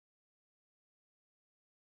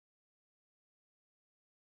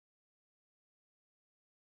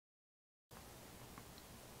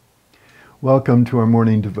Welcome to our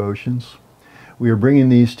morning devotions. We are bringing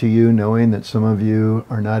these to you knowing that some of you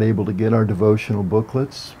are not able to get our devotional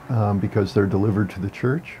booklets because they're delivered to the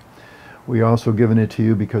church. We also given it to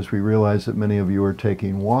you because we realize that many of you are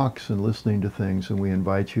taking walks and listening to things, and we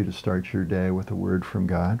invite you to start your day with a word from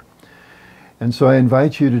God. And so I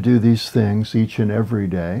invite you to do these things each and every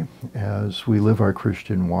day as we live our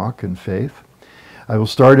Christian walk and faith. I will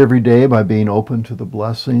start every day by being open to the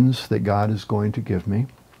blessings that God is going to give me.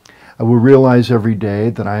 I will realize every day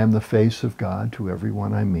that I am the face of God to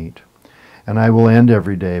everyone I meet. And I will end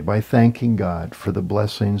every day by thanking God for the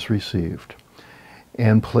blessings received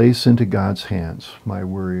and place into God's hands my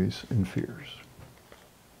worries and fears.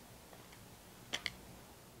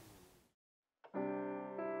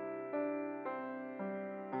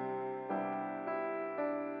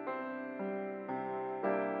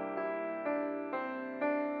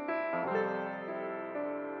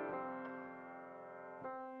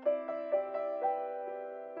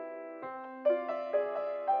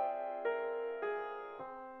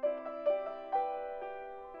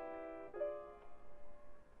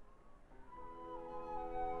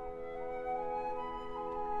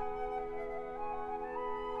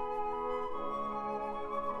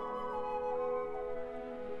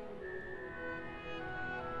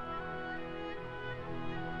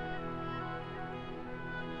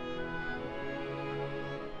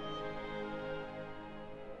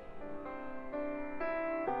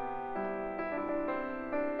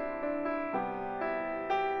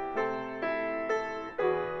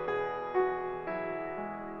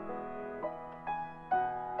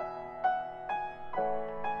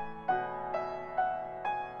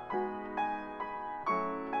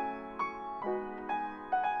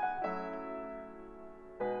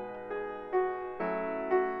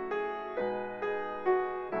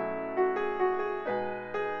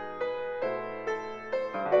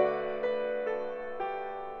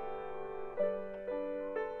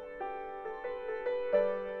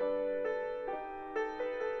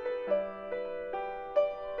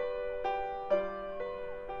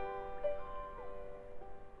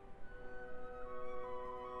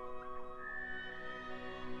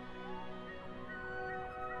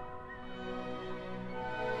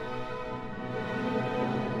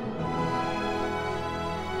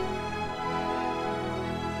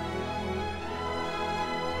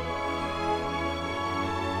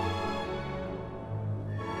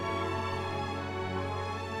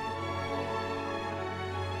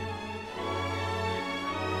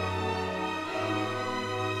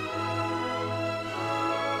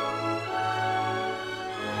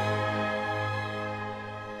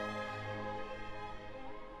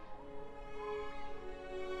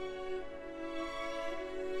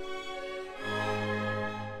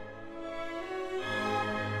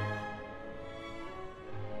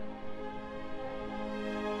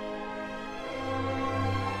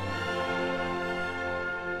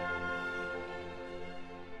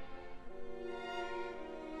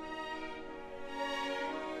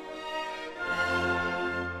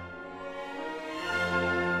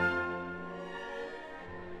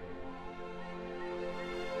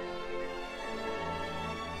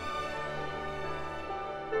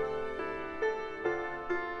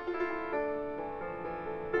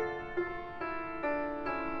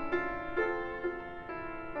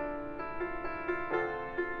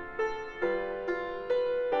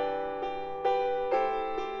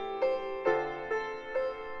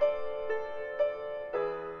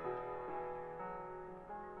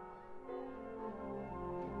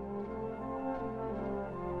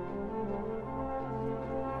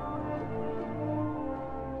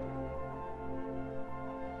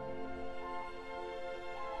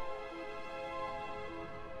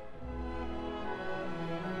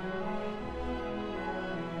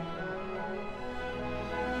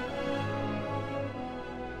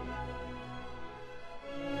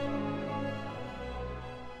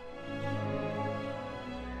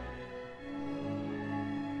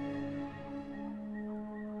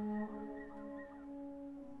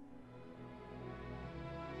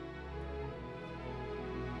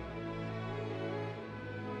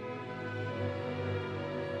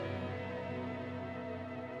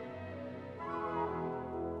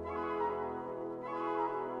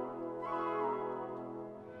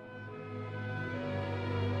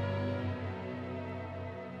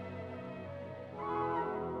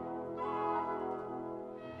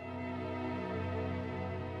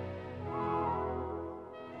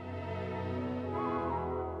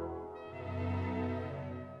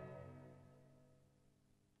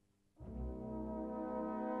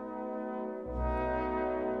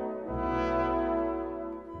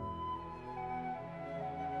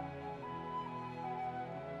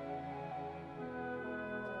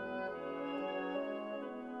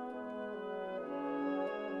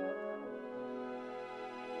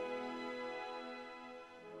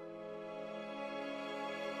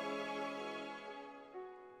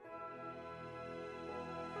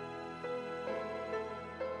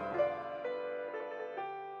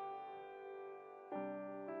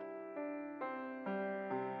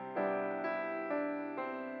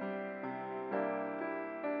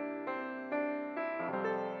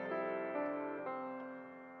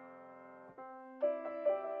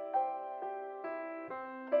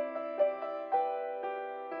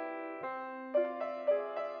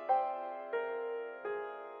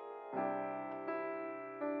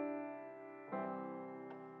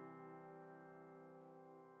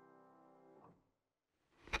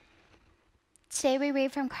 Today we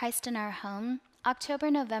read from Christ in Our Home, October,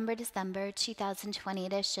 November, December 2020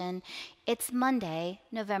 edition. It's Monday,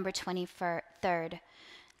 November 23rd.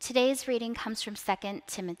 Today's reading comes from 2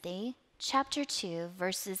 Timothy, chapter 2,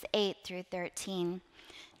 verses 8 through 13.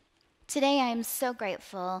 Today I am so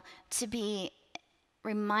grateful to be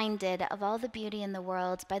reminded of all the beauty in the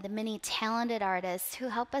world by the many talented artists who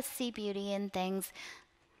help us see beauty in things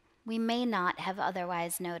we may not have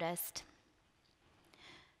otherwise noticed.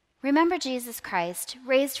 Remember Jesus Christ,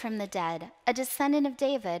 raised from the dead, a descendant of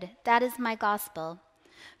David. That is my gospel,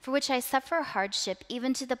 for which I suffer hardship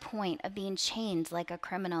even to the point of being chained like a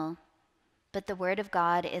criminal. But the word of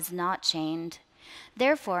God is not chained.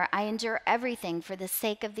 Therefore I endure everything for the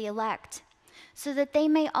sake of the elect, so that they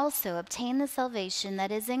may also obtain the salvation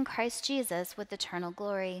that is in Christ Jesus with eternal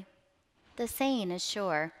glory. The saying is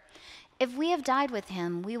sure, if we have died with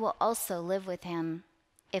him, we will also live with him.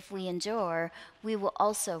 If we endure, we will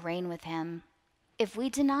also reign with him. If we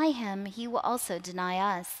deny him, he will also deny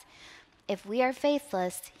us. If we are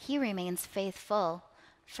faithless, he remains faithful,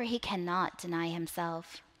 for he cannot deny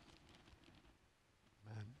himself.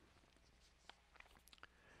 Amen.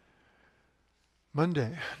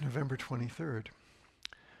 Monday, November 23rd.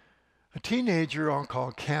 A teenager I'll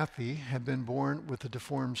call Kathy had been born with a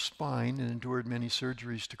deformed spine and endured many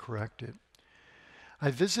surgeries to correct it. I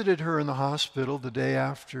visited her in the hospital the day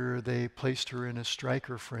after they placed her in a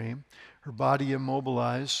striker frame, her body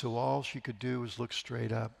immobilized so all she could do was look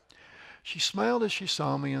straight up. She smiled as she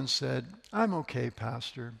saw me and said, "I'm okay,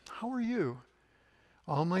 Pastor. How are you?"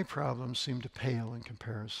 All my problems seemed to pale in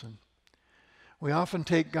comparison. We often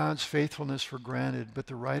take God's faithfulness for granted, but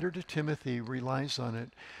the writer to Timothy relies on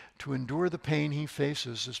it to endure the pain he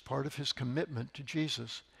faces as part of his commitment to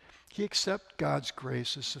Jesus. He accepts God's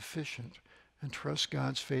grace as sufficient and trust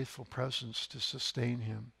God's faithful presence to sustain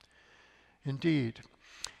him. Indeed,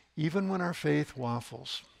 even when our faith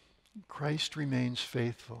waffles, Christ remains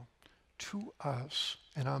faithful to us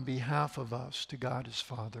and on behalf of us to God his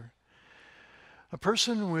Father. A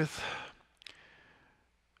person with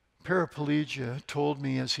paraplegia told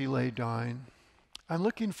me as he lay dying, "I'm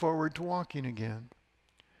looking forward to walking again."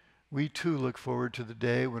 We too look forward to the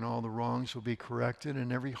day when all the wrongs will be corrected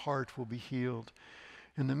and every heart will be healed.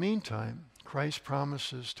 In the meantime, Christ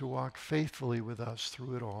promises to walk faithfully with us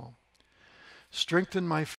through it all. Strengthen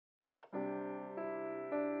my